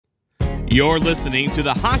You're listening to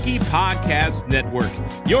the Hockey Podcast Network,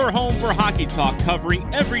 your home for hockey talk covering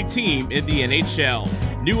every team in the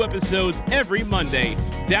NHL. New episodes every Monday.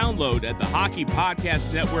 Download at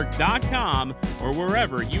thehockeypodcastnetwork.com or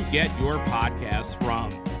wherever you get your podcasts from.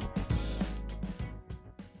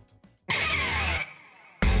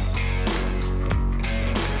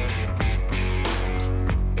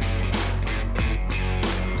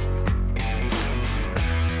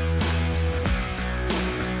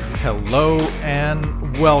 Hello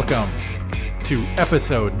and welcome to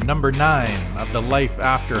episode number 9 of the Life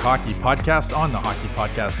After Hockey podcast on the Hockey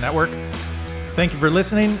Podcast Network. Thank you for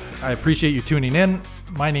listening. I appreciate you tuning in.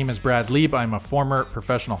 My name is Brad Lieb. I'm a former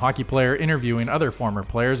professional hockey player interviewing other former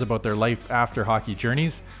players about their life after hockey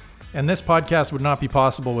journeys. And this podcast would not be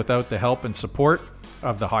possible without the help and support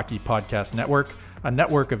of the Hockey Podcast Network, a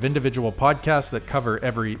network of individual podcasts that cover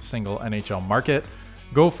every single NHL market.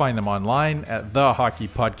 Go find them online at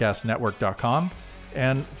thehockeypodcastnetwork.com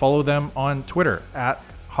and follow them on Twitter at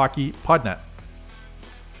HockeyPodNet.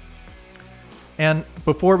 And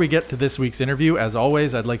before we get to this week's interview, as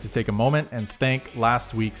always, I'd like to take a moment and thank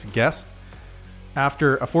last week's guest.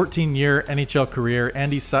 After a 14-year NHL career,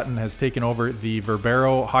 Andy Sutton has taken over the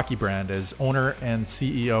Verbero hockey brand as owner and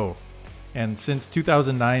CEO. And since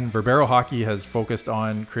 2009, Verbero Hockey has focused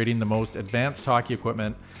on creating the most advanced hockey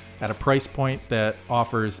equipment at a price point that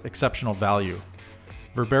offers exceptional value.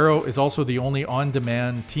 Verbero is also the only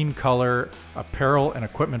on-demand team color apparel and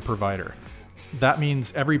equipment provider. That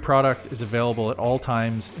means every product is available at all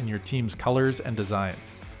times in your team's colors and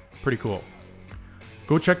designs. Pretty cool.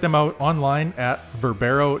 Go check them out online at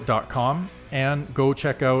verbero.com and go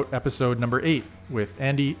check out episode number 8 with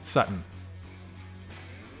Andy Sutton.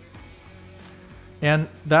 And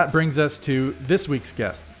that brings us to this week's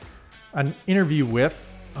guest, an interview with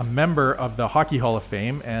a member of the Hockey Hall of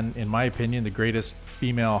Fame, and in my opinion, the greatest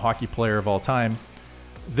female hockey player of all time.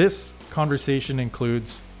 This conversation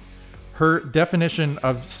includes her definition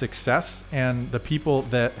of success and the people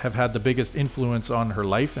that have had the biggest influence on her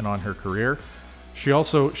life and on her career. She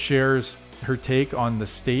also shares her take on the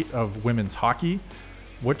state of women's hockey,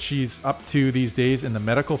 what she's up to these days in the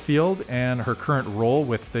medical field, and her current role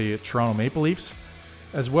with the Toronto Maple Leafs.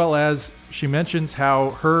 As well as she mentions how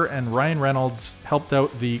her and Ryan Reynolds helped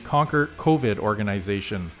out the Conquer COVID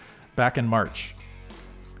organization back in March.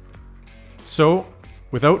 So,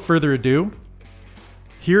 without further ado,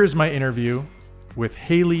 here is my interview with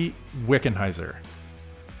Hayley Wickenheiser.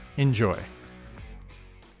 Enjoy.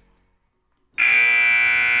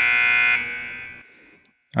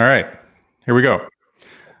 All right, here we go.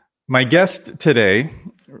 My guest today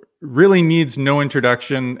really needs no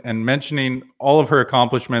introduction, and mentioning all of her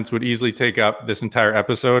accomplishments would easily take up this entire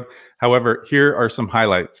episode. However, here are some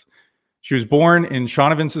highlights. She was born in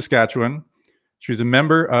Shaunavon, Saskatchewan. She was a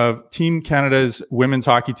member of Team Canada's women's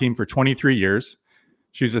hockey team for 23 years.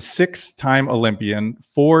 She was a 6-time Olympian,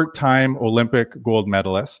 4-time Olympic gold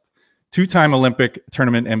medalist, 2-time Olympic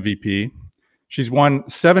tournament MVP. She's won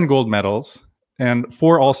 7 gold medals and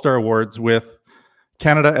 4 All-Star awards with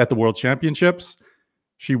Canada at the World Championships.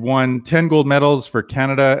 She won 10 gold medals for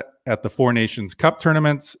Canada at the Four Nations Cup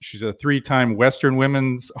tournaments. She's a 3-time Western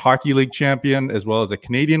Women's Hockey League champion, as well as a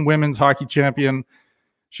Canadian Women's Hockey champion.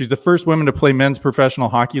 She's the first woman to play Men's Professional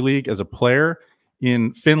Hockey League as a player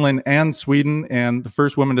in Finland and Sweden, and the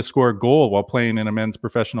first woman to score a goal while playing in a Men's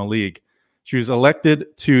Professional League. She was elected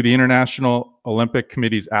to the International Olympic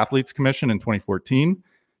Committee's Athletes Commission in 2014.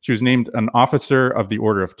 She was named an Officer of the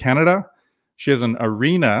Order of Canada. She has an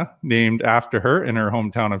arena named after her in her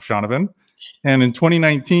hometown of Shaunavon. And in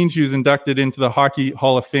 2019, she was inducted into the Hockey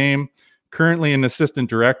Hall of Fame, currently an Assistant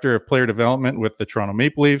Director of Player Development with the Toronto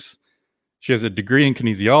Maple Leafs. She has a degree in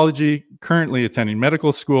kinesiology, currently attending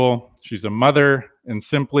medical school. She's a mother and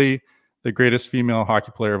simply the greatest female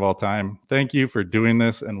hockey player of all time. Thank you for doing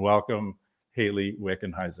this, and welcome, Hayley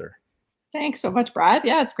Wickenheiser. Thanks so much, Brad.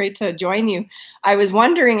 Yeah, it's great to join you. I was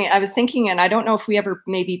thinking, and I don't know if we ever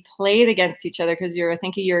maybe played against each other because I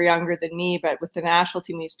think a year younger than me, but with the national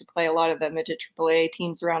team, we used to play a lot of the midget AAA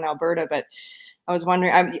teams around Alberta. But I was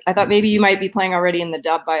wondering, I thought maybe you might be playing already in the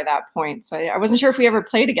dub by that point. So I wasn't sure if we ever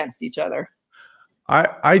played against each other.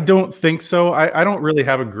 I don't think so. I don't really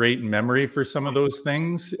have a great memory for some of those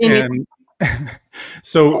things. And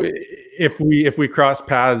so if we cross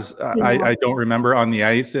paths, I don't remember on the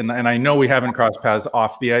ice, and I know we haven't crossed paths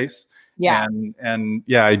off the ice. Yeah. And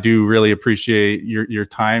yeah, I do really appreciate your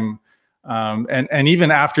time. And even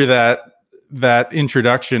after that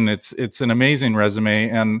introduction, it's an amazing resume,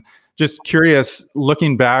 and just curious,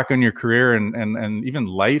 looking back on your career and even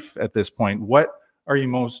life at this point, what are you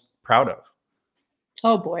most proud of?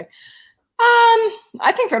 Oh boy.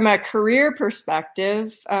 I think from a career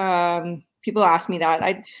perspective, people ask me that.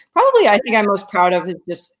 I think I'm most proud of is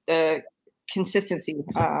just the consistency.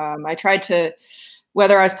 I tried to,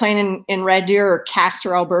 whether I was playing in Red Deer or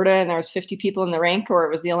Castor, Alberta, and there was 50 people in the rink, or it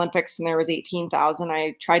was the Olympics and there was 18,000,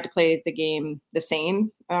 I tried to play the game the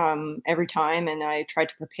same every time, and I tried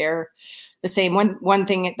to prepare the same. One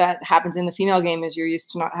thing that happens in the female game is you're used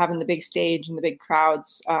to not having the big stage and the big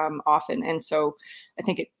crowds often, and so I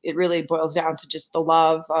think it really boils down to just the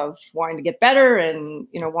love of wanting to get better and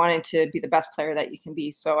wanting to be the best player that you can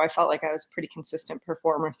be. So I felt like I was a pretty consistent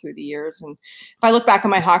performer through the years, and if I look back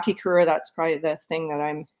on my hockey career, that's probably the thing that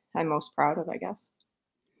I'm most proud of, I guess.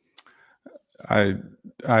 I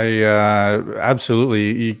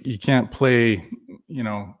absolutely. You can't play,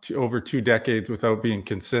 over 2 decades without being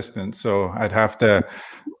consistent. So I'd have to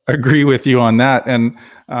agree with you on that. And,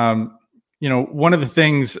 one of the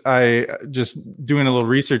things I just doing a little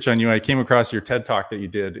research on you, I came across your TED Talk that you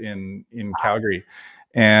did in Calgary.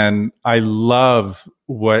 And I love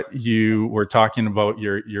what you were talking about,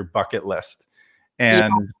 your bucket list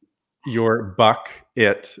and your buck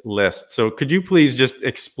it list. So could you please just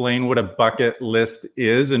explain what a bucket list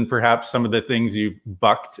is and perhaps some of the things you've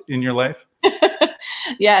bucked in your life?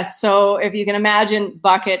 Yes. So if you can imagine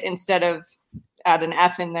bucket instead of add an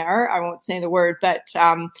F in there, I won't say the word, but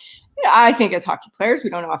I think as hockey players, we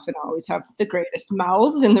don't often always have the greatest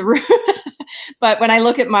mouths in the room. But when I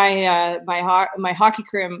look at my hockey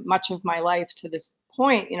career, much of my life to this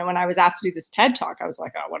point, when I was asked to do this TED Talk, I was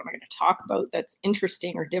like, oh, what am I going to talk about that's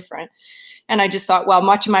interesting or different? And I just thought, well,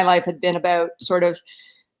 much of my life had been about sort of,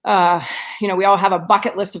 we all have a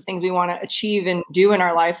bucket list of things we want to achieve and do in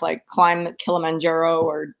our life, like climb Kilimanjaro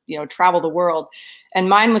or, travel the world. And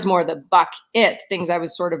mine was more the buck it, things I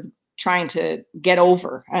was sort of trying to get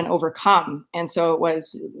over and overcome. And so it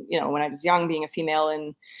was, when I was young, being a female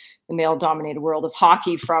in the male dominated world of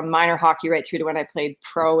hockey, from minor hockey right through to when I played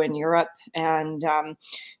pro in Europe, and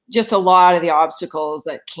just a lot of the obstacles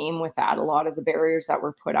that came with that, a lot of the barriers that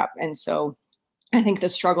were put up. And so I think the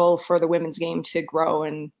struggle for the women's game to grow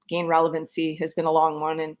and gain relevancy has been a long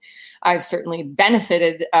one, and I've certainly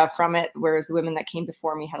benefited from it, whereas the women that came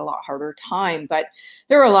before me had a lot harder time. But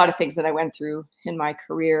there are a lot of things that I went through in my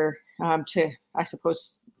career to, I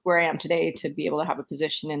suppose, where I am today, to be able to have a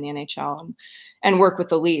position in the NHL and work with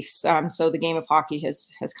the Leafs. So the game of hockey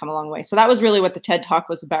has come a long way. So that was really what the TED Talk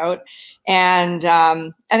was about. And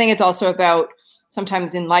I think it's also about,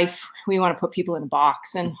 sometimes in life, we want to put people in a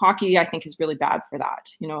box, and hockey, I think, is really bad for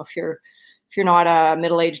that. If you're not a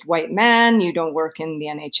middle-aged white man, you don't work in the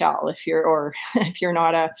NHL. If you're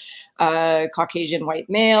not a Caucasian white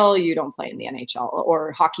male, you don't play in the NHL,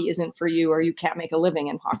 or hockey isn't for you, or you can't make a living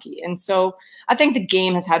in hockey. And so I think the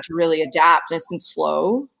game has had to really adapt, and it's been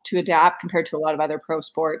slow to adapt compared to a lot of other pro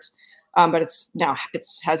sports. But it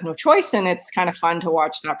has no choice, and it's kind of fun to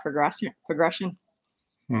watch that progression.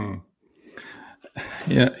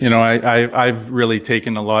 Yeah, I've really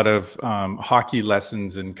taken a lot of hockey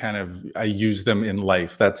lessons, and kind of I use them in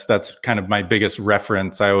life. That's kind of my biggest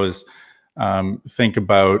reference. I always think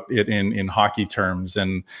about it in hockey terms,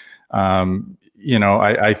 and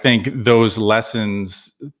I think those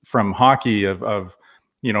lessons from hockey of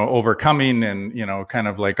overcoming, and kind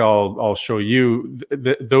of like I'll show you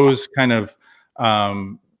those kind of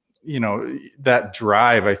that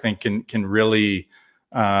drive, I think can really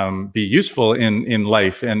be useful in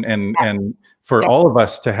life, and for all of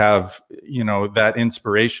us to have that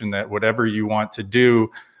inspiration that whatever you want to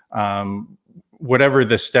do, whatever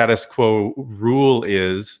the status quo rule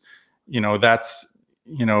is, that's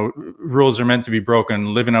rules are meant to be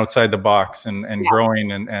broken, living outside the box and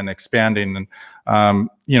growing and expanding. And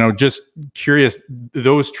just curious,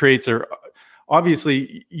 those traits are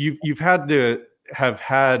obviously you've had to have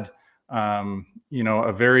had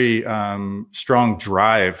a very strong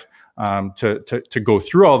drive to go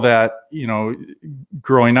through all that,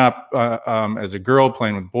 growing up as a girl,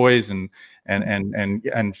 playing with boys,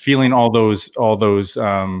 and feeling all those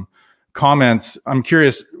comments. I'm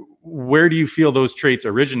curious, where do you feel those traits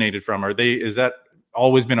originated from? Is that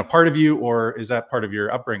always been a part of you, or is that part of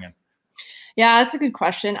your upbringing? Yeah, that's a good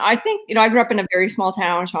question. I think, I grew up in a very small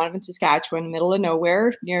town, Shaunavon, Saskatchewan, middle of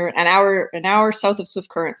nowhere, near an hour south of Swift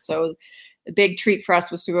Current. So the big treat for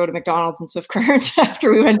us was to go to McDonald's in Swift Current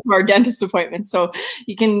after we went to our dentist appointment. So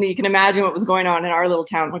you can imagine what was going on in our little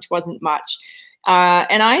town, which wasn't much.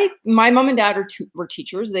 And my mom and dad were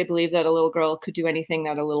teachers. They believed that a little girl could do anything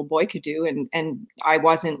that a little boy could do. And I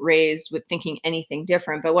wasn't raised with thinking anything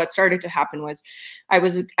different. But what started to happen was I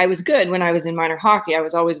was good when I was in minor hockey. I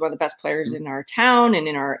was always one of the best players in our town and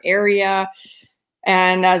in our area.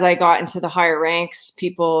 And as I got into the higher ranks,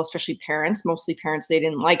 people, especially parents, mostly parents, they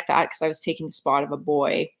didn't like that because I was taking the spot of a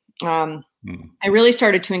boy. I really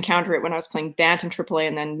started to encounter it when I was playing Bantam AAA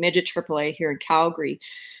and then Midget AAA here in Calgary.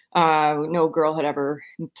 No girl had ever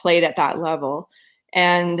played at that level.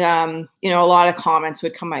 And, a lot of comments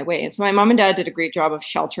would come my way. And so my mom and dad did a great job of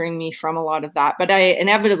sheltering me from a lot of that, but I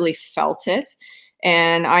inevitably felt it.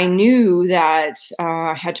 And I knew that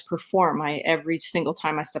I had to perform every single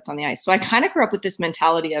time I stepped on the ice. So I kind of grew up with this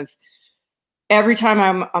mentality of every time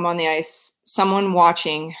I'm on the ice, someone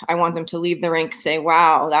watching, I want them to leave the rink, say,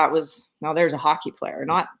 wow, now there's a hockey player,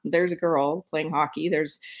 not there's a girl playing hockey.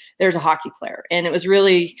 There's a hockey player. And it was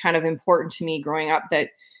really kind of important to me growing up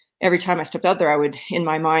that every time I stepped out there, I would, in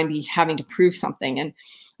my mind, be having to prove something. And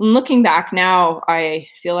looking back now, I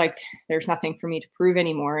feel like there's nothing for me to prove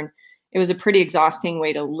anymore. And it was a pretty exhausting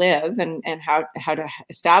way to live and how to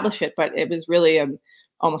establish it. But it was really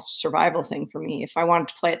almost a survival thing for me. If I wanted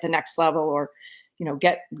to play at the next level or,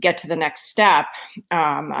 get to the next step,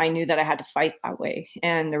 I knew that I had to fight that way.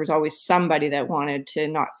 And there was always somebody that wanted to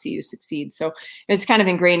not see you succeed. So it's kind of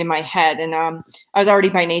ingrained in my head. And I was already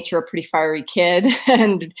by nature a pretty fiery kid.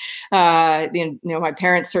 And, my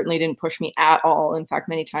parents certainly didn't push me at all. In fact,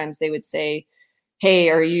 many times they would say,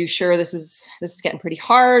 hey, are you sure this is getting pretty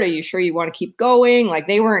hard? Are you sure you want to keep going? Like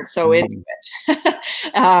they weren't so into it.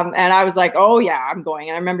 And I was like, oh yeah, I'm going.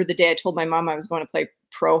 And I remember the day I told my mom I was going to play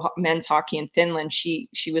pro men's hockey in Finland. She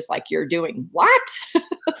was like, you're doing what?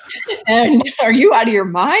 And are you out of your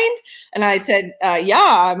mind? And I said,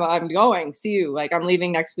 yeah, I'm going. See you. Like I'm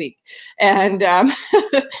leaving next week. And,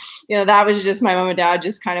 that was just my mom and dad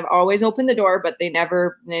just kind of always opened the door, but they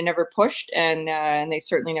never pushed and they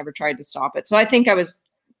certainly never tried to stop it. So I think I was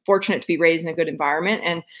fortunate to be raised in a good environment.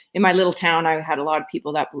 And in my little town, I had a lot of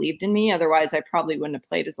people that believed in me. Otherwise, I probably wouldn't have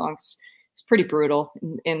played as long as it's pretty brutal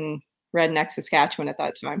in redneck Saskatchewan at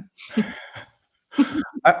that time.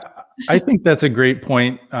 I think that's a great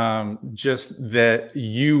point. Just that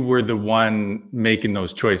you were the one making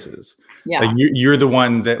those choices. Yeah. Like you're the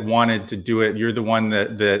one that wanted to do it. You're the one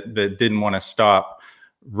that didn't want to stop,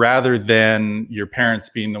 rather than your parents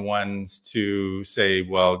being the ones to say,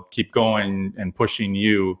 well, keep going and pushing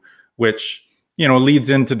you, which, leads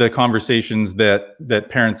into the conversations that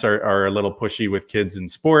parents are a little pushy with kids in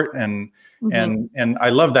sport. And, and I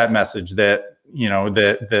love that message that,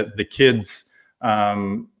 that the kids,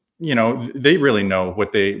 they really know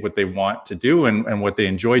what they want to do and what they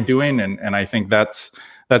enjoy doing. And I think that's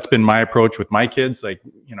been my approach with my kids. Like,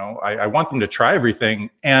 I want them to try everything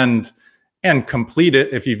and complete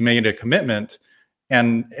it if you've made a commitment,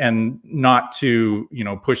 and not to,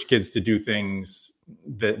 push kids to do things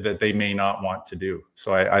that they may not want to do.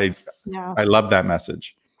 So I love that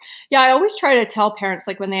message. Yeah, I always try to tell parents,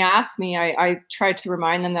 like when they ask me, I try to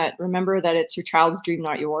remind them that remember that it's your child's dream,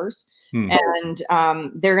 not yours. And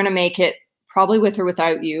they're going to make it probably with or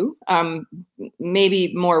without you,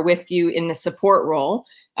 maybe more with you in the support role.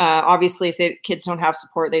 Obviously, if the kids don't have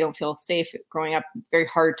support, they don't feel safe growing up. It's very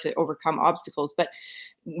hard to overcome obstacles.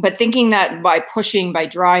 But thinking that by pushing, by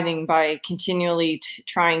driving, by continually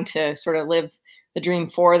trying to sort of live the dream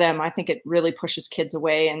for them, I think it really pushes kids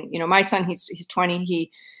away. And, my son, he's 20,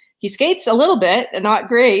 he skates a little bit, not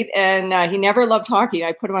great. And he never loved hockey.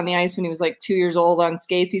 I put him on the ice when he was like 2 years old on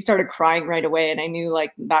skates. He started crying right away. And I knew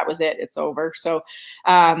like that was it. It's over. So,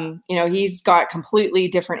 he's got completely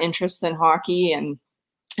different interests than hockey and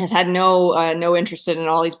has had no interest in it at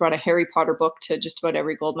all. He's brought a Harry Potter book to just about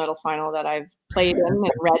every gold medal final that I've played in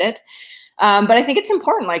and read it. But I think it's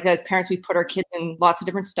important, like as parents, we put our kids in lots of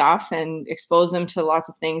different stuff and expose them to lots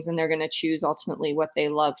of things, and they're going to choose ultimately what they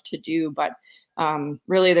love to do. But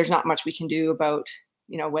really, there's not much we can do about,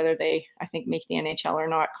 whether they, I think, make the NHL or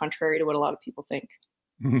not, contrary to what a lot of people think.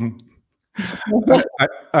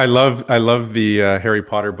 I love the Harry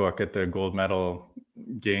Potter book at the gold medal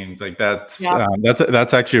games. Like that's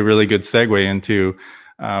actually a really good segue into.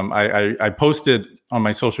 I posted on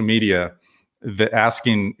my social media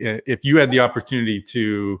asking if you had the opportunity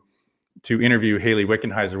to interview Hayley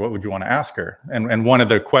Wickenheiser, what would you want to ask her? And one of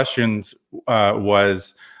the questions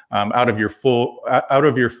was, out of your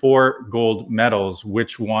 4 gold medals,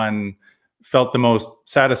 which one felt the most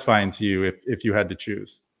satisfying to you if you had to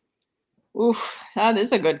choose? Oof, that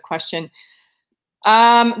is a good question.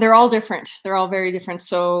 They're all different. They're all very different.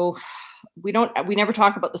 So we never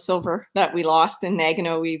talk about the silver that we lost in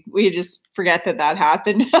Nagano. We just forget that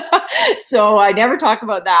happened. So I never talk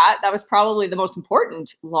about that. That was probably the most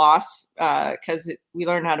important loss because we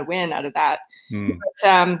learned how to win out of that.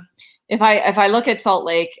 But if I look at Salt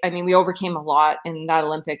Lake, I mean, we overcame a lot in that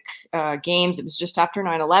Olympic Games. It was just after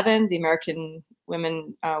 9/11. The American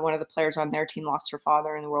women, one of the players on their team lost her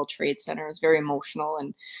father in the World Trade Center. It was very emotional.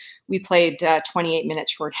 And we played 28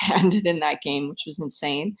 minutes shorthanded in that game, which was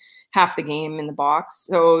insane. Half the game in the box.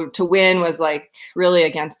 So to win was like really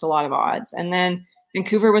against a lot of odds. And then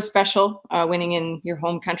Vancouver was special, winning in your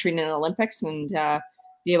home country in an Olympics and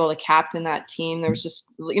be able to captain that team. There was just,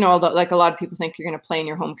 like a lot of people think you're going to play in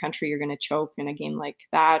your home country, you're going to choke in a game like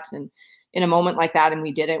that. And in a moment like that, and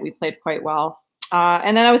we did it, we played quite well.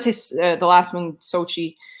 And then I would say the last one,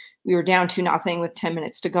 Sochi, we were down 2-0 with 10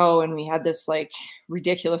 minutes to go. And we had this like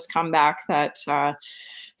ridiculous comeback that,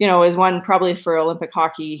 is one probably for Olympic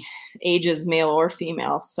hockey ages, male or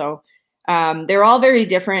female. So they're all very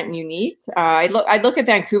different and unique. I look at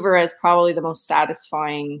Vancouver as probably the most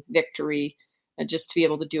satisfying victory, just to be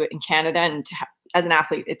able to do it in Canada. And as an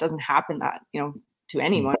athlete, it doesn't happen that, to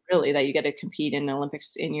anyone really, that you get to compete in the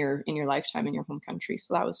Olympics in your lifetime in your home country.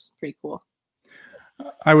 So that was pretty cool.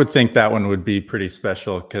 I would think that one would be pretty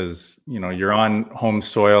special because, you're on home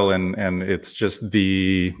soil and it's just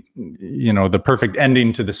the perfect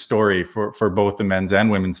ending to the story for both the men's and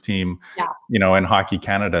women's team, in Hockey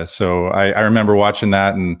Canada. So I remember watching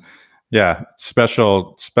that and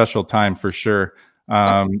special time for sure.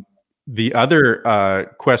 The other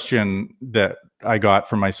question that I got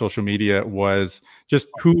from my social media was just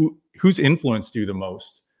who's influenced you the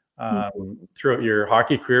most throughout your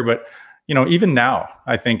hockey career, but even now,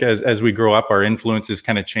 I think as we grow up, our influences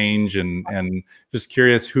kind of change, and just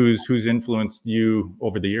curious who's influenced you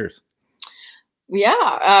over the years.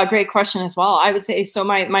 Yeah, great question as well. I would say so.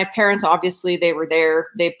 My parents, obviously, they were there.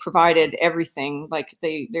 They provided everything. Like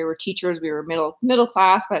they were teachers. We were middle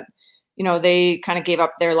class, but they kind of gave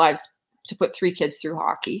up their lives to put 3 kids through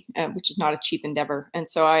hockey, which is not a cheap endeavor. And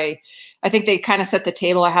so I think they kind of set the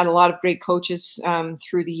table. I had a lot of great coaches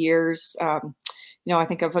through the years. I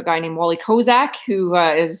think of a guy named Wally Kozak, who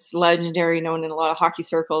is legendary, known in a lot of hockey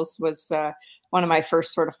circles, was one of my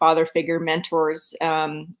first sort of father figure mentors.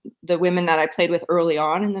 The women that I played with early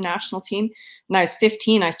on in the national team. When I was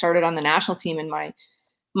 15, I started on the national team, and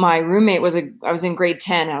my roommate I was in grade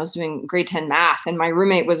 10. I was doing grade 10 math, and my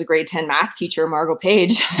roommate was a grade 10 math teacher, Margot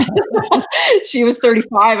Page. She was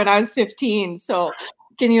 35 and I was 15. So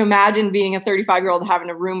can you imagine being a 35-year-old having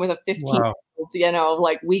a room with a 15-year-old,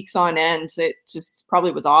 like weeks on end? It just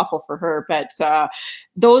probably was awful for her. But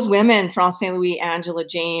those women, France St. Louis, Angela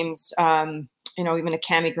James, even a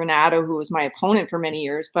Cami Granato, who was my opponent for many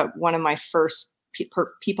years, but one of my first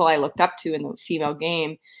people I looked up to in the female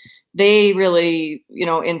game, they really,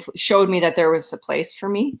 showed me that there was a place for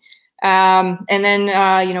me. And then,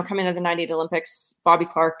 coming to the 98 Olympics, Bobby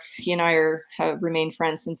Clark, he and I have remained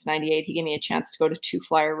friends since 98. He gave me a chance to go to 2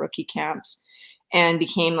 flyer rookie camps and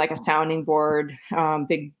became like a sounding board,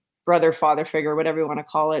 big brother, father figure, whatever you want to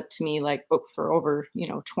call it, to me, like for over,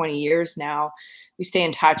 20 years now. We stay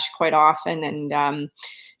in touch quite often. And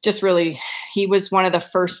just really, he was one of the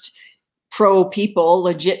first pro people,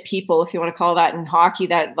 legit people, if you want to call that, in hockey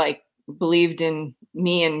that like believed in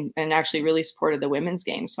me and actually really supported the women's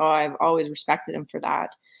game. So I've always respected him for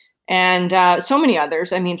that. And so many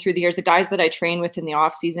others. I mean, through the years, the guys that I train with in the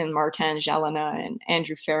off season, Martin Jelena and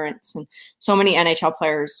Andrew Ferentz, and so many NHL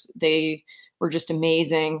players, they were just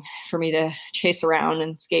amazing for me to chase around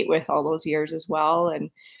and skate with all those years as well. And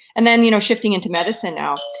then, shifting into medicine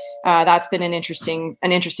now, that's been an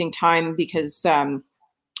interesting time because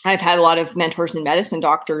I've had a lot of mentors in medicine,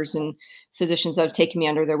 doctors and physicians that have taken me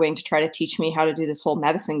under their wing to try to teach me how to do this whole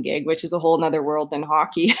medicine gig, which is a whole nother world than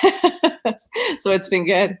hockey. So it's been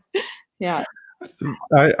good. Yeah.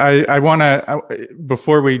 I want to,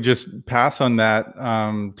 before we just pass on that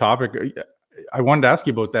topic, I wanted to ask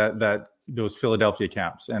you about those Philadelphia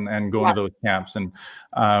camps and going to those camps and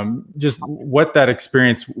just what that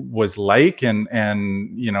experience was like and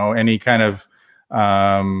any kind of,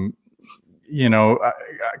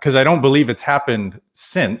 because I don't believe it's happened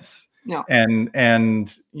since. No.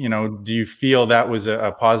 And do you feel that was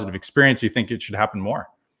a positive experience? You think it should happen more?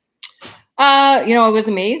 It was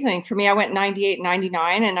amazing for me. I went 98,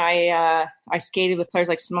 99, and I skated with players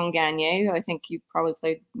like Simone Gagner. I think you probably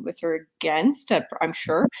played with her against, I'm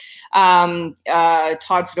sure. Todd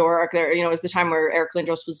Fedoruk. There, it was the time where Eric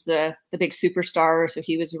Lindros was the big superstar, so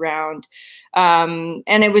he was around, and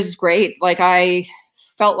it was great. Like I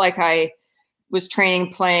felt like I was training,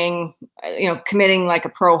 playing, committing like a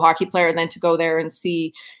pro hockey player, then to go there and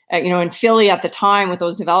see, in Philly at the time with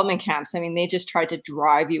those development camps, I mean, they just tried to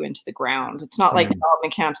drive you into the ground. It's not like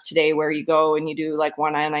development camps today where you go and you do like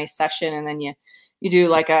one on ice session and then you you do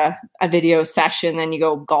like a video session, then you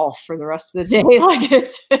go golf for the rest of the day. Like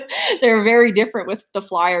they're very different with the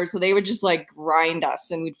Flyers. So they would just like grind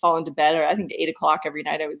us and we'd fall into bed. Or I think 8 o'clock every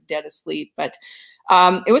night I was dead asleep. But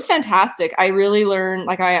it was fantastic. I really learned,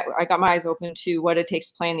 like I got my eyes open to what it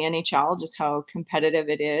takes to play in the NHL, just how competitive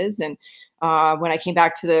it is. And when I came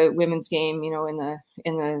back to the women's game, in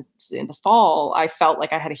the fall, I felt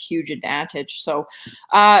like I had a huge advantage. So,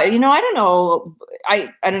 I don't know. I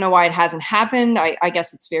don't know why it hasn't happened. I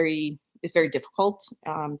guess it's very difficult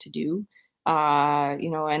to do.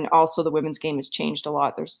 And also the women's game has changed a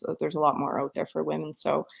lot. There's a lot more out there for women.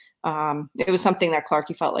 So it was something that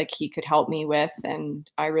Clarky felt like he could help me with, and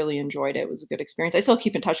I really enjoyed it. It was a good experience. I still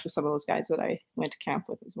keep in touch with some of those guys that I went to camp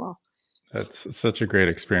with as well. That's such a great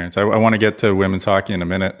experience. I want to get to women's hockey in a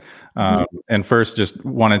minute. And first, just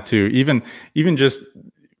wanted to even just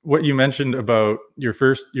what you mentioned about your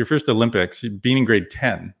first Olympics, being in grade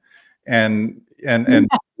 10 and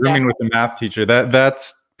rooming with the math teacher.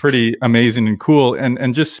 That's pretty amazing and cool,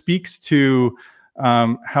 and just speaks to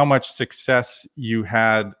how much success you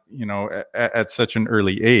had, at such an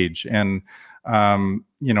early age. And I'm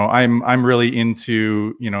really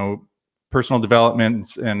into personal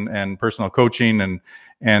development and personal coaching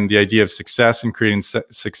and the idea of success and creating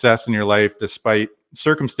success in your life despite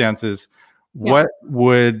circumstances. Yeah.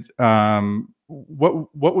 What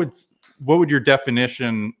would your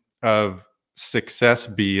definition of success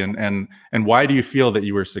be, and why do you feel that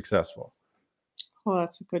you were successful? Well,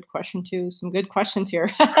 that's a good question too. Some good questions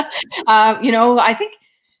here. I think,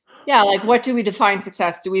 like, what do we define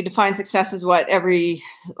success? Do we define success as what the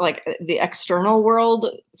external world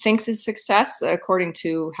thinks is success according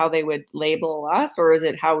to how they would label us, or is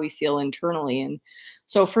it how we feel internally? And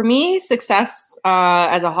so for me, success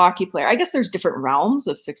as a hockey player, I guess there's different realms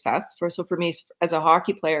of success. So for me as a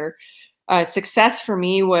hockey player, success for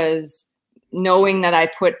me was knowing that I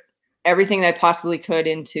put everything that I possibly could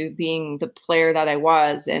into being the player that I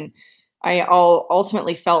was. And I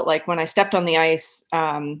ultimately felt like when I stepped on the ice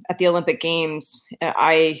at the Olympic Games,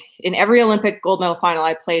 in every Olympic gold medal final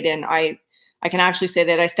I played in, I can actually say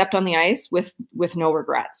that I stepped on the ice with no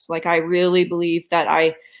regrets. Like, I really believe that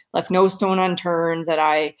I left no stone unturned, that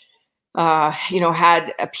I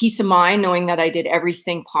had a peace of mind knowing that I did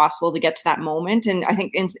everything possible to get to that moment. And I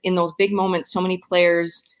think in those big moments, so many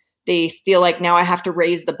players, they feel like now I have to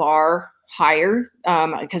raise the bar higher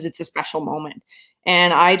because it's a special moment.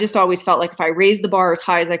 And I just always felt like if I raised the bar as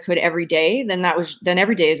high as I could every day, then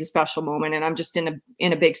every day is a special moment. And I'm just in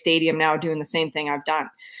a big stadium now doing the same thing I've done.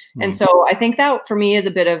 Mm-hmm. And so I think that for me is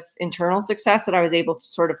a bit of internal success, that I was able to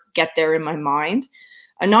sort of get there in my mind.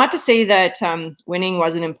 Not to say that winning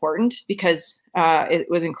wasn't important, because it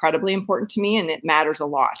was incredibly important to me and it matters a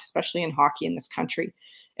lot, especially in hockey in this country.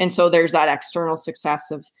 And so there's that external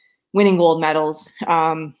success of winning gold medals.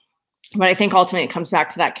 But I think ultimately it comes back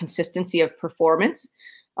to that consistency of performance.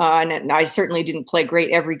 And I certainly didn't play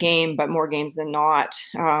great every game, but more games than not,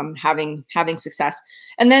 having success.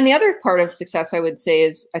 And then the other part of success, I would say,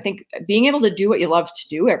 is I think being able to do what you love to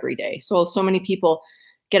do every day. So many people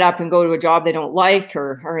get up and go to a job they don't like,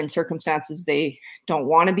 or are in circumstances they don't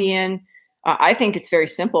want to be in. I think it's very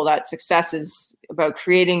simple, that success is about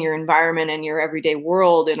creating your environment and your everyday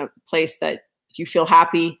world in a place that you feel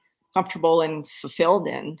happy, comfortable, and fulfilled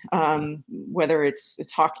in, whether it's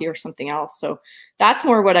hockey or something else. So that's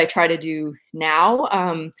more what I try to do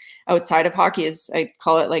now outside of hockey. Is I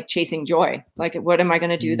call it like chasing joy. Like, what am I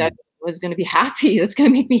going to do that is going to be happy? That's going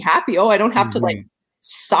to make me happy. Oh, I don't have to like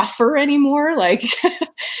suffer anymore. Like,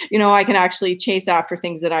 I can actually chase after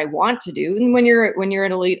things that I want to do. And when you're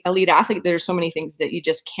an elite athlete, there's so many things that you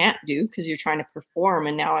just can't do because you're trying to perform.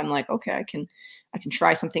 And now I'm like, okay, I can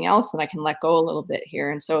try something else and I can let go a little bit here.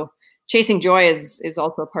 And so chasing joy is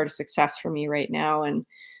also a part of success for me right now, and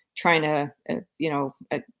trying to,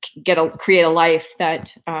 create a life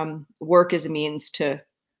that work is a means to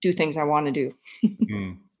do things I want to do.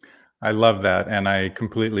 I love that. And I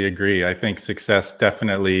completely agree. I think success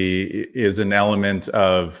definitely is an element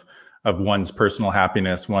of one's personal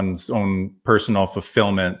happiness, one's own personal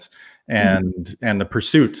fulfillment, and the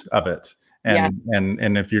pursuit of it.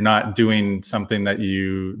 And if you're not doing something that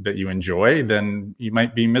you enjoy, then you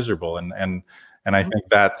might be miserable. And I think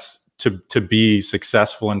that's to be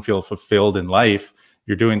successful and feel fulfilled in life,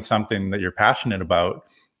 you're doing something that you're passionate about,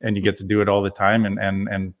 and you get to do it all the time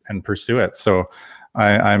and pursue it. So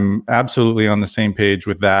I'm absolutely on the same page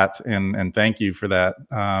with that. And thank you for that,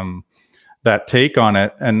 that take on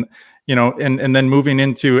it. And, and then moving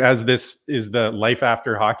into, as this is the Life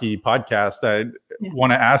After Hockey podcast, I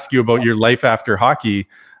want to ask you about your life after hockey.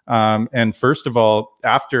 And first of all,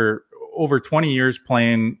 after over 20 years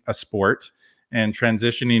playing a sport and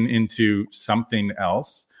transitioning into something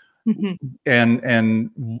else. Mm-hmm.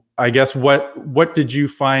 And I guess what did you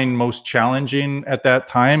find most challenging at that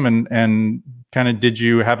time, and kind of did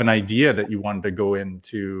you have an idea that you wanted to go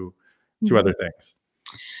into other things?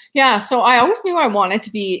 Yeah, so I always knew I wanted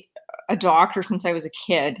to be a doctor since I was a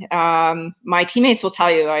kid. My teammates will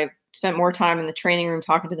tell you I spent more time in the training room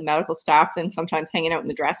talking to the medical staff than sometimes hanging out in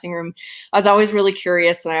the dressing room. I was always really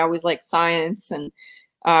curious, and I always liked science. And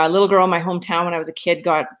a little girl in my hometown when I was a kid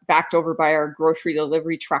got backed over by our grocery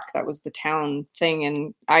delivery truck. That was the town thing.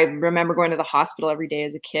 And I remember going to the hospital every day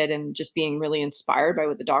as a kid and just being really inspired by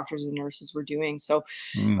what the doctors and nurses were doing. So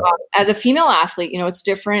as a female athlete, it's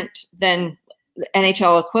different than the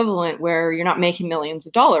NHL equivalent where you're not making millions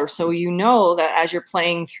of dollars. So that as you're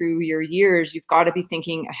playing through your years, you've got to be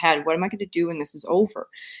thinking ahead. What am I going to do when this is over?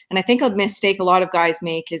 And I think a mistake a lot of guys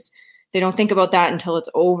make is they don't think about that until it's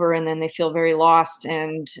over, and then they feel very lost.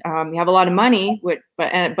 And you have a lot of money, but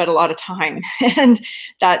a lot of time, and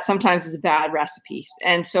that sometimes is a bad recipe.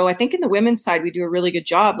 And so I think in the women's side, we do a really good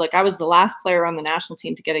job. Like I was the last player on the national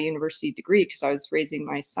team to get a university degree because I was raising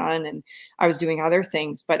my son and I was doing other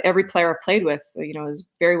things. But every player I played with, is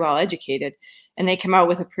very well educated, and they come out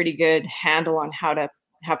with a pretty good handle on how to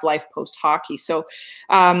have life post hockey. So,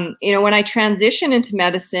 when I transitioned into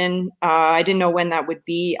medicine, I didn't know when that would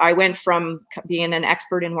be. I went from being an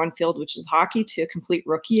expert in one field, which is hockey, to a complete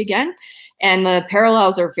rookie again. And the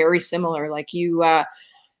parallels are very similar. Like you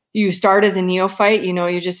start as a neophyte,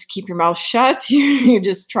 you just keep your mouth shut. You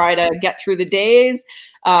just try to get through the days.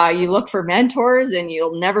 You look for mentors, and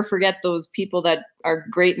you'll never forget those people that are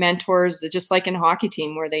great mentors, just like in a hockey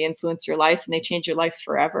team where they influence your life and they change your life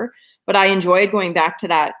forever. But I enjoyed going back to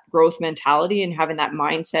that growth mentality and having that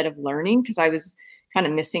mindset of learning, because I was kind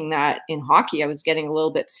of missing that in hockey. I was getting a little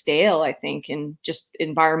bit stale, I think, in just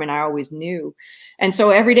environment I always knew. And so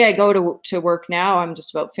every day I go to work now, I'm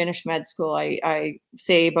just about finished med school. I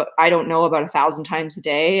say, but I don't know about 1,000 times a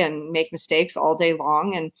day and make mistakes all day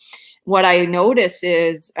long. And what I notice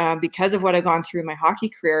is because of what I've gone through in my hockey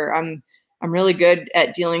career, I'm really good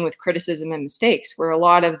at dealing with criticism and mistakes, where a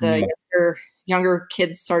lot of the younger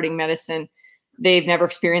kids starting medicine, they've never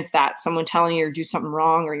experienced that. Someone telling you to do something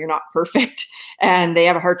wrong or you're not perfect, and they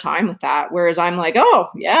have a hard time with that. Whereas I'm like, oh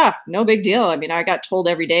yeah, no big deal. I mean, I got told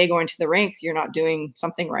every day going to the rink, you're not doing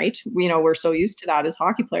something right. We're so used to that as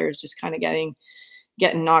hockey players, just kind of getting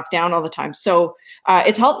knocked down all the time. So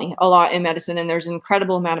it's helped me a lot in medicine, and there's an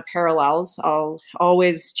incredible amount of parallels. I'll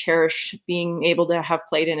always cherish being able to have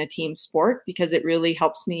played in a team sport, because it really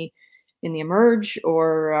helps me in the emerge,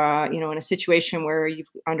 or in a situation where you're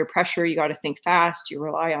under pressure, you got to think fast, you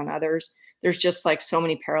rely on others. There's just like so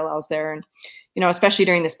many parallels there. And especially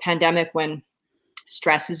during this pandemic, when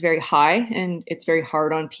stress is very high and it's very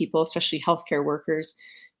hard on people, especially healthcare workers,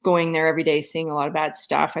 going there every day, seeing a lot of bad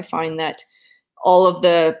stuff, I find that all of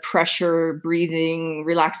the pressure, breathing,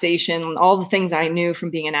 relaxation, all the things I knew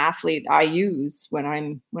from being an athlete, I use when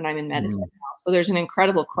I'm in medicine now. So there's an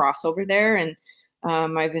incredible crossover there, and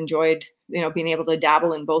I've enjoyed, being able to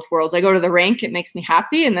dabble in both worlds. I go to the rink, it makes me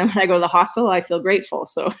happy, and then when I go to the hospital, I feel grateful.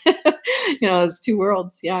 So, it's two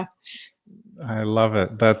worlds. Yeah. I love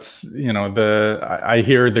it. That's, I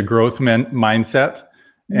hear the growth mindset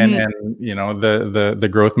and the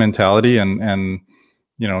growth mentality and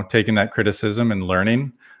taking that criticism and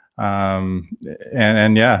learning.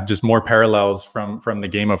 And yeah, just more parallels from the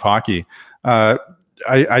game of hockey.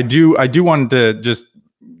 I do want to just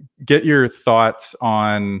get your thoughts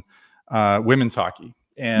on women's hockey.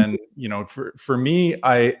 And, for me,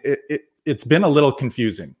 it's been a little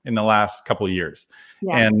confusing in the last couple of years.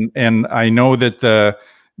 Yeah. And I know that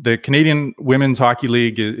the Canadian Women's Hockey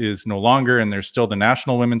League is no longer, and there's still the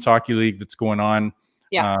National Women's Hockey League that's going on.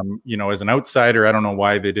 Yeah. As an outsider, I don't know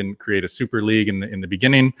why they didn't create a super league in the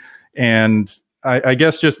beginning. And I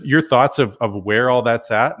guess just your thoughts of where all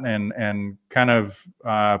that's at, and kind of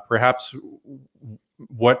perhaps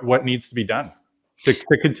what needs to be done to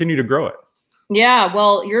continue to grow it. Yeah,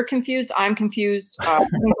 well, you're confused. I'm confused. I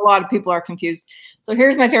think a lot of people are confused. So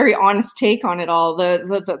here's my very honest take on it all.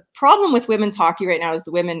 The problem with women's hockey right now is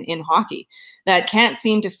the women in hockey that can't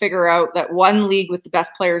seem to figure out that one league with the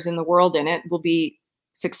best players in the world in it will be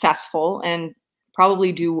successful and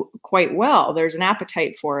probably do quite well. There's an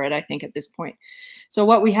appetite for it, I think, at this point. So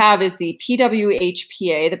what we have is the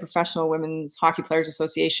PWHPA, the Professional Women's Hockey Players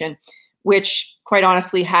Association, which quite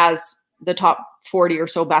honestly has the top 40 or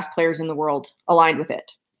so best players in the world aligned with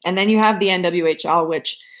it. And then you have the NWHL,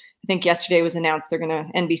 which I think yesterday was announced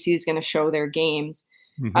NBC is going to show their games.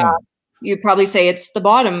 Mm-hmm. You'd probably say it's the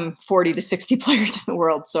bottom 40 to 60 players in the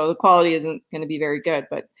world. So the quality isn't going to be very good,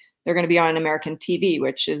 but they're going to be on American TV,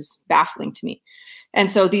 which is baffling to me. And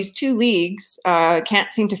so these two leagues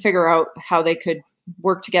can't seem to figure out how they could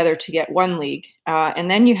work together to get one league. And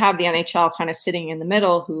then you have the NHL kind of sitting in the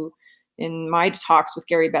middle, who, in my talks with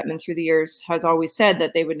Gary Bettman through the years, has always said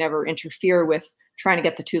that they would never interfere with trying to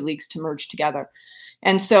get the two leagues to merge together.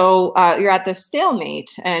 And so you're at this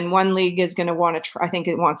stalemate, and one league is going to want to I think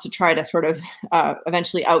it wants to try to sort of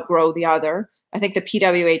eventually outgrow the other. I think the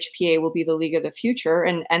PWHPA will be the league of the future,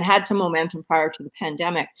 and had some momentum prior to the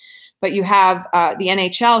pandemic. But you have the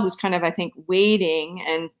NHL, who's kind of, I think, waiting,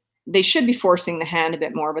 and they should be forcing the hand a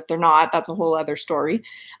bit more, but they're not. That's a whole other story.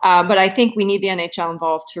 But I think we need the NHL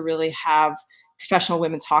involved to really have professional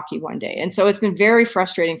women's hockey one day. And so it's been very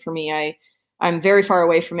frustrating for me. I'm very far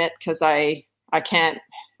away from it because I can't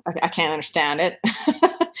understand it.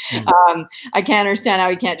 I can't understand how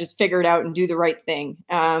you can't just figure it out and do the right thing.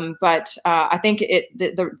 But I think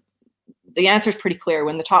the answer is pretty clear.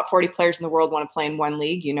 When the top 40 players in the world want to play in one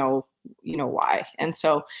league, you know why. And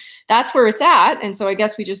so that's where it's at. And so I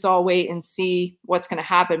guess we just all wait and see what's going to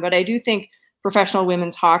happen. But I do think professional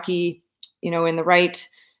women's hockey, in the right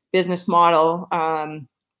business model,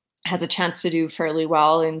 has a chance to do fairly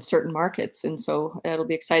well in certain markets. And so it'll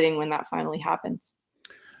be exciting when that finally happens.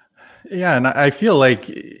 Yeah. And I feel like,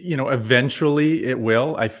 eventually it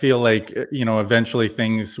will. I feel like, eventually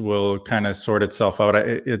things will kind of sort itself out.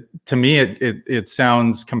 To me, it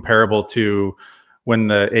sounds comparable to when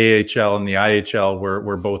the AHL and the IHL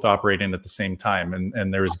were both operating at the same time,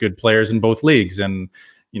 and there was good players in both leagues. And,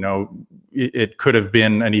 it could have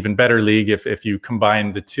been an even better league if you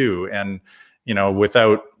combined the two. And,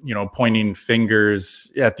 without, pointing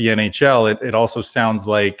fingers at the NHL, it also sounds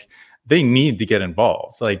like they need to get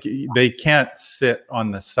involved. Like, they can't sit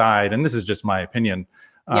on the side. And this is just my opinion,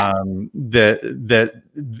 that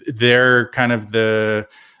they're kind of the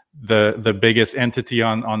biggest entity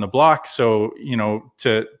on the block. So,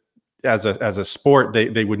 as a sport,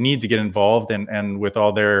 they would need to get involved, and with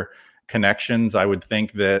all their connections, I would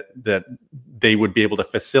think that they would be able to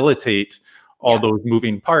facilitate all those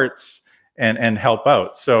moving parts and help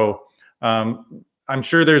out. So I'm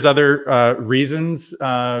sure there's other reasons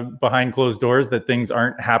behind closed doors that things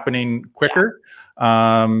aren't happening quicker.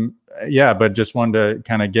 But just wanted to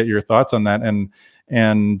kind of get your thoughts on that. And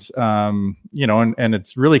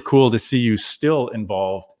it's really cool to see you still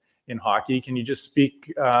involved in hockey. Can you just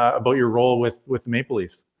speak about your role with the Maple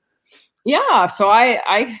Leafs? Yeah, so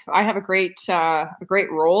I have a great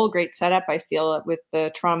role, great setup, I feel, with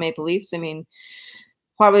the Toronto Maple Leafs. I mean,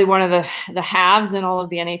 probably one of the halves in all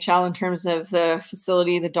of the NHL in terms of the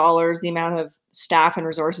facility, the dollars, the amount of staff and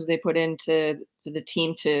resources they put into the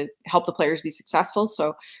team to help the players be successful.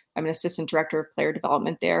 So I'm an assistant director of player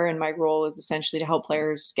development there, and my role is essentially to help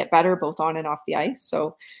players get better both on and off the ice.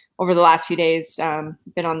 So over the last few days,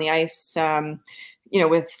 been on the ice,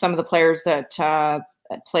 with some of the players that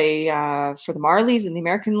play for the Marlies in the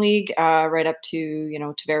American League, right up to,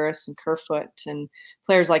 Tavares and Kerfoot and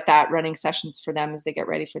players like that, running sessions for them as they get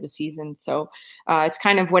ready for the season. So it's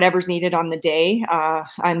kind of whatever's needed on the day.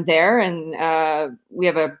 I'm there, and we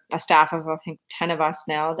have a staff of, I think, 10 of us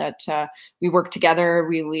now that we work together.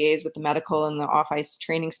 We liaise with the medical and the off-ice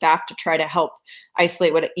training staff to try to help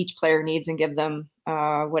isolate what each player needs and give them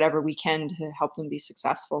whatever we can to help them be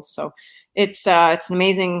successful. So it's an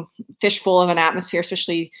amazing fishbowl of an atmosphere,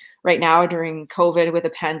 especially right now during COVID with a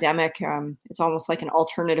pandemic. It's almost like an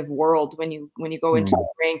alternative world when you go into the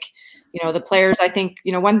rink. The players, I think,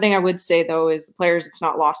 one thing I would say though is the players, it's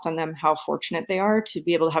not lost on them how fortunate they are to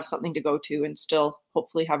be able to have something to go to and still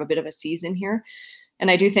hopefully have a bit of a season here. And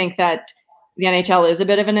I do think that the NHL is a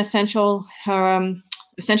bit of an essential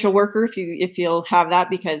worker if you'll have that,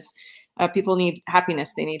 because people need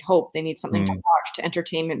happiness, they need hope, they need something to watch, to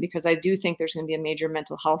entertainment, because I do think there's going to be a major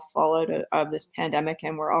mental health fallout of this pandemic,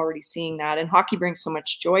 and we're already seeing that. And hockey brings so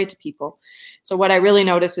much joy to people. So what I really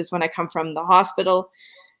notice is when I come from the hospital,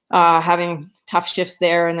 having tough shifts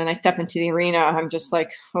there, and then I step into the arena, I'm just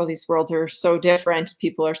like, oh, these worlds are so different.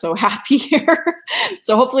 People are so happy here.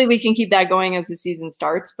 So hopefully we can keep that going as the season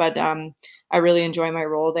starts. But I really enjoy my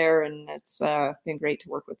role there, and it's been great to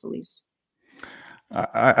work with the Leafs.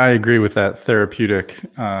 I agree with that therapeutic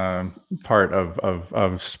part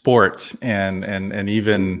of sport, and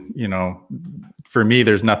even, for me,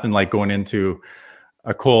 there's nothing like going into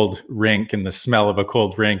a cold rink and the smell of a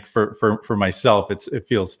cold rink for myself. It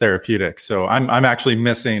feels therapeutic. So I'm actually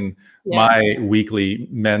missing my weekly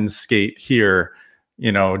men's skate here,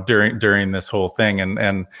 during this whole thing,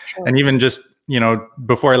 and even just,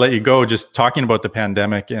 before I let you go, just talking about the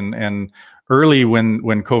pandemic and early when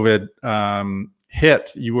COVID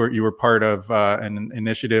hit, you were part of an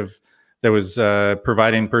initiative that was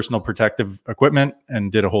providing personal protective equipment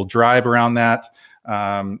and did a whole drive around that.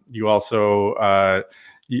 You also,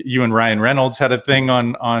 you and Ryan Reynolds had a thing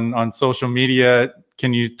on social media.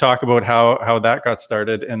 Can you talk about how that got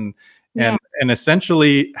started and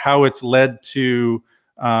essentially how it's led to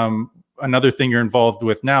another thing you're involved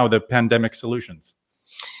with now, the Pandemic Solutions?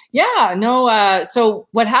 Yeah, no. So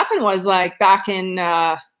what happened was, like, back in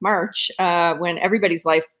March, when everybody's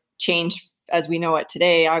life changed as we know it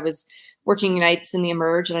today, I was working nights in the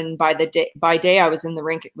Emerge, and by day I was in the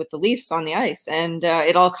rink with the Leafs on the ice, and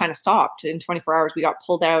it all kind of stopped. In 24 hours, we got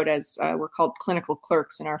pulled out as we're called clinical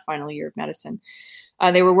clerks in our final year of medicine.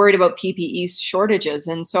 They were worried about PPE shortages,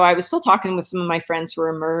 and so I was still talking with some of my friends who are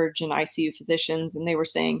Emerge and ICU physicians, and they were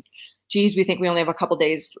saying, geez, we think we only have a couple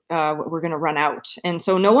days, we're going to run out. And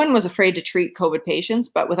so no one was afraid to treat COVID patients,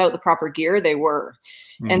 but without the proper gear, they were.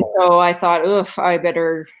 Mm-hmm. And so I thought, I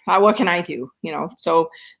better, what can I do? So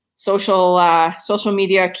social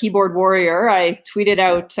media keyboard warrior, I tweeted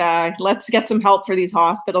out, let's get some help for these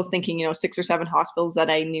hospitals, thinking, 6 or 7 hospitals that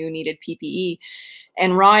I knew needed PPE.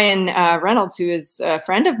 And Ryan Reynolds, who is a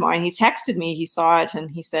friend of mine, he texted me, he saw it,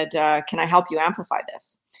 and he said, can I help you amplify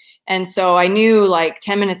this? And so I knew, like,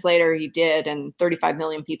 10 minutes later he did, and 35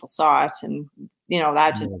 million people saw it. And,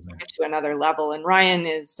 that just took it to another level. And Ryan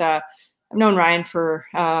is, I've known Ryan for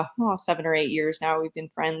 7 or 8 years now. We've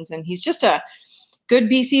been friends, and he's just a good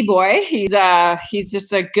BC boy. He's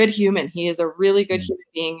just a good human. He is a really good human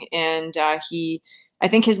being. And I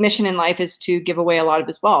think his mission in life is to give away a lot of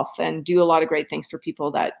his wealth and do a lot of great things for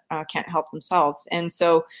people that can't help themselves. And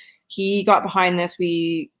so he got behind this.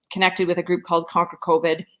 We connected with a group called Conquer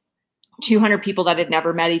COVID. 200 people that had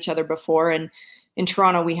never met each other before. And in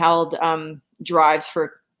Toronto, we held drives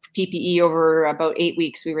for PPE over about 8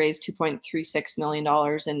 weeks. We raised $2.36 million,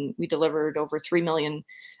 and we delivered over 3 million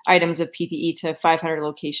items of PPE to 500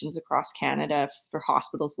 locations across Canada for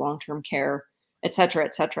hospitals, long-term care, et cetera,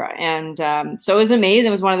 et cetera. And so it was amazing.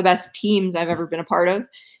 It was one of the best teams I've ever been a part of.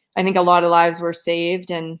 I think a lot of lives were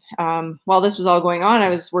saved. And while this was all going on, I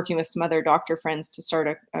was working with some other doctor friends to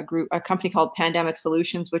start a company called Pandemic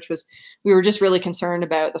Solutions, we were just really concerned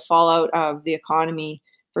about the fallout of the economy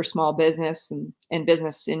for small business and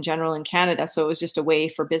business in general in Canada. So it was just a way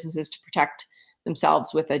for businesses to protect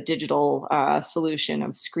themselves with a digital solution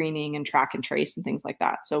of screening and track and trace and things like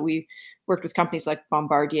that. So we worked with companies like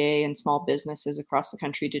Bombardier and small businesses across the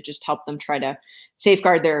country to just help them try to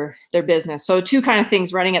safeguard their business. So 2 kind of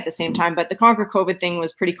things running at the same time. But the Conquer COVID thing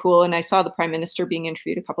was pretty cool. And I saw the Prime Minister being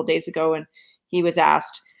interviewed a couple of days ago, and he was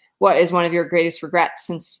asked, what is one of your greatest regrets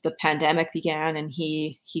since the pandemic began? And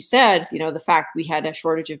he said, the fact we had a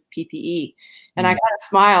shortage of PPE. And I kind of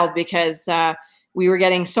smiled because we were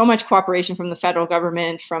getting so much cooperation from the federal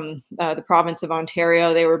government, from the province of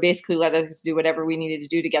Ontario. They were basically letting us do whatever we needed to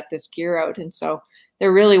do to get this gear out. And so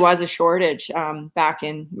there really was a shortage back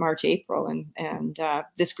in March, April. And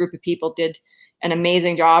this group of people did an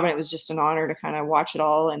amazing job. And it was just an honor to kind of watch it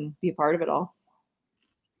all and be a part of it all.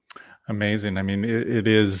 Amazing. I mean, it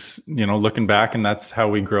is, looking back, and that's how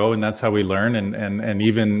we grow and that's how we learn. And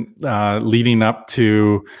even leading up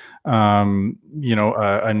to,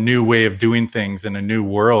 a new way of doing things in a new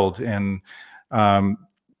world. And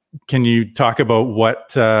can you talk about what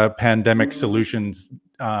Pandemic Solutions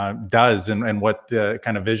does and what the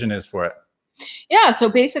kind of vision is for it? Yeah. So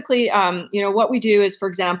basically, what we do is, for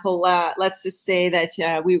example, let's just say that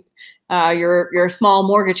you're a small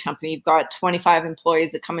mortgage company. You've got 25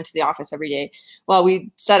 employees that come into the office every day. Well,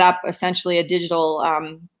 we set up essentially a digital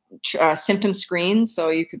symptom screen.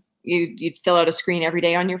 So you'd fill out a screen every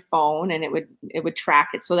day on your phone, and it would track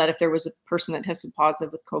it so that if there was a person that tested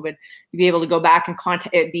positive with COVID, you'd be able to go back and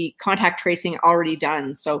it'd be contact tracing already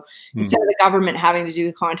done. So instead of the government having to do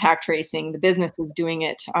the contact tracing, the business is doing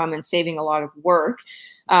it and saving a lot of work.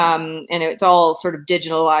 And it's all sort of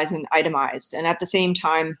digitalized and itemized. And at the same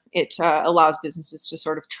time, it allows businesses to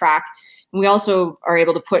sort of track. And we also are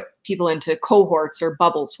able to put people into cohorts or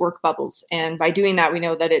bubbles, work bubbles. And by doing that, we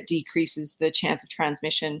know that it decreases the chance of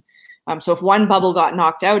transmission. So if one bubble got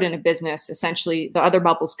knocked out in a business, essentially the other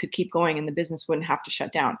bubbles could keep going and the business wouldn't have to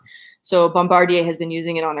shut down. So Bombardier has been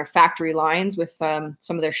using it on their factory lines with some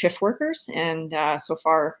of their shift workers. And so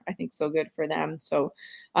far, I think so good for them. So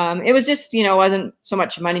it was just, wasn't so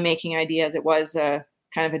much a money-making idea as it was a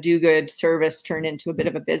kind of a do-good service turned into a bit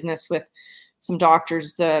of a business with some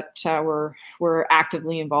doctors that were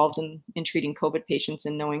actively involved in treating COVID patients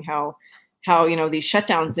and knowing how these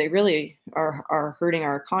shutdowns, they really are hurting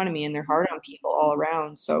our economy and they're hard on people all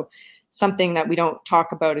around. So something that we don't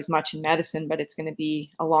talk about as much in medicine, but it's going to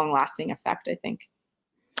be a long lasting effect, I think.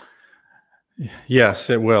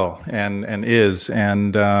 Yes, it will. And is.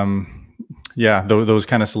 And, Yeah, those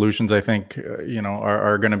kind of solutions, I think,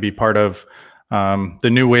 are going to be part of the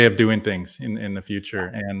new way of doing things in the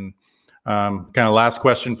future. And kind of last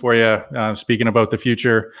question for you. Speaking about the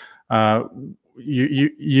future,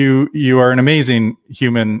 you are an amazing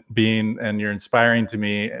human being, and you're inspiring to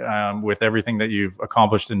me with everything that you've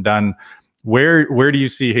accomplished and done. Where do you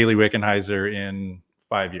see Hayley Wickenheiser in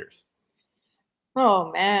 5 years?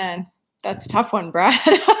 Oh man, that's a tough one, Brad.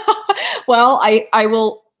 Well, I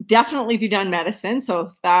will definitely be done medicine, so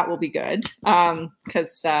that will be good.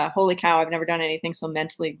 Because holy cow, I've never done anything so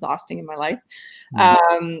mentally exhausting in my life.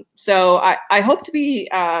 So I hope to be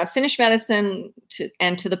finish medicine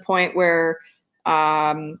to the point where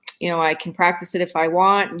I can practice it if I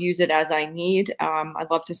want and use it as I need. I'd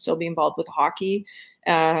love to still be involved with hockey,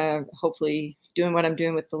 hopefully doing what I'm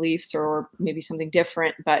doing with the Leafs or maybe something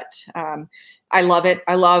different. But I love it.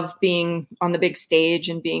 I love being on the big stage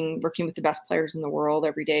and working with the best players in the world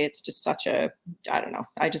every day. It's just I don't know.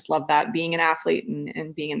 I just love that, being an athlete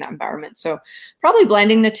and being in that environment. So probably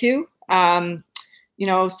blending the two.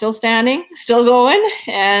 Still standing, still going,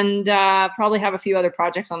 and probably have a few other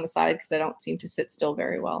projects on the side because I don't seem to sit still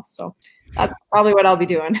very well. So that's probably what I'll be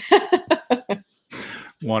doing.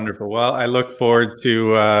 Wonderful. Well, I look forward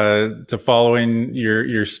to following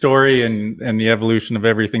your story and the evolution of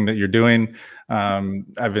everything that you're doing.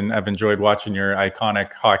 I've enjoyed watching your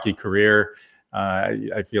iconic hockey career.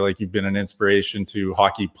 I feel like you've been an inspiration to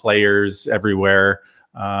hockey players everywhere,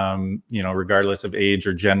 regardless of age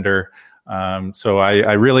or gender. So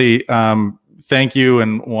I really thank you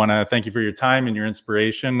and want to thank you for your time and your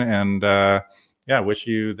inspiration, and wish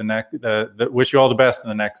you wish you all the best in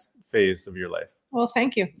the next phase of your life. Well,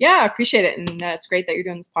 thank you. Yeah, I appreciate it, and it's great that you're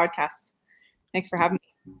doing this podcast. Thanks for having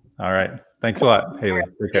me. All right, thanks a lot, Hayley.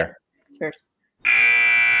 Take care. Cheers.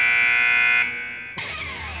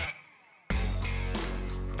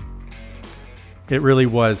 It really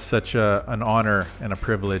was such an honor and a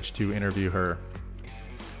privilege to interview her.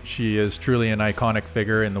 She is truly an iconic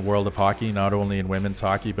figure in the world of hockey, not only in women's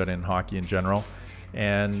hockey, but in hockey in general.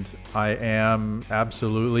 And I am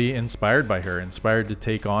absolutely inspired by her, inspired to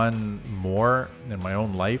take on more in my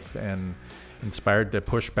own life, and inspired to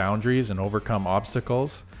push boundaries and overcome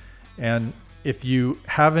obstacles. And if you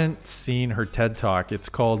haven't seen her TED Talk, it's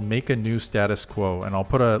called Make a New Status Quo, and I'll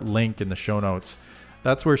put a link in the show notes.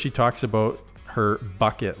 That's where she talks about her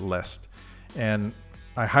bucket list, and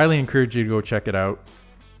I highly encourage you to go check it out.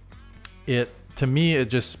 To me, it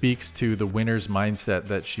just speaks to the winner's mindset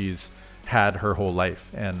that she's had her whole life,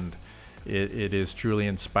 and it is truly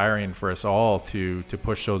inspiring for us all to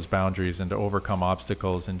push those boundaries and to overcome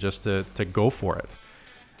obstacles and just to go for it.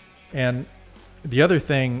 And the other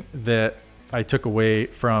thing that I took away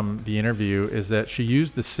from the interview is that she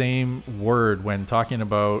used the same word when talking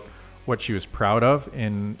about what she was proud of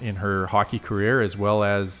in her hockey career, as well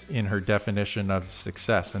as in her definition of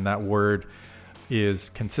success, and that word is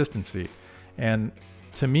consistency. And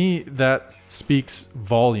to me, that speaks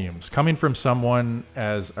volumes. Coming from someone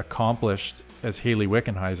as accomplished as Hayley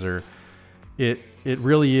Wickenheiser, it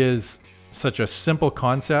really is such a simple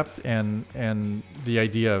concept, and the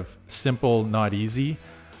idea of simple, not easy,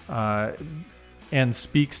 and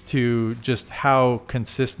speaks to just how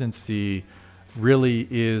consistency really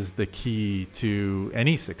is the key to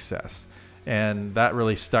any success. And that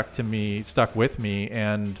really stuck with me,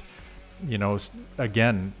 and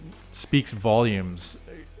again, speaks volumes,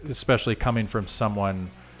 especially coming from someone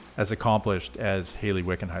as accomplished as Hayley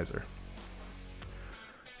Wickenheiser.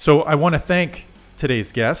 So I want to thank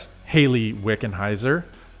today's guest, Hayley Wickenheiser.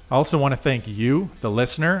 I also want to thank you, the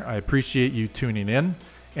listener. I appreciate you tuning in.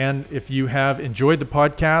 And if you have enjoyed the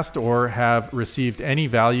podcast or have received any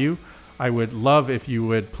value, I would love if you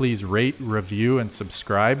would please rate, review, and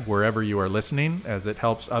subscribe wherever you are listening, as it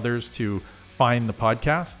helps others to find the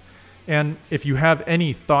podcast. And if you have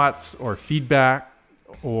any thoughts or feedback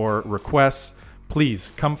or requests,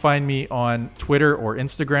 please come find me on Twitter or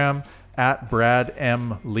Instagram at Brad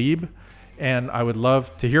M. Lieb, and I would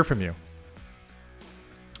love to hear from you.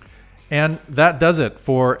 And that does it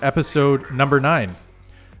for episode number 9.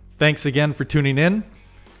 Thanks again for tuning in,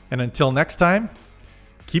 and until next time,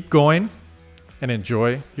 keep going and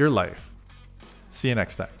enjoy your life. See you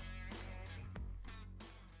next time.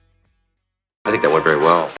 I think that went very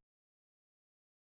well.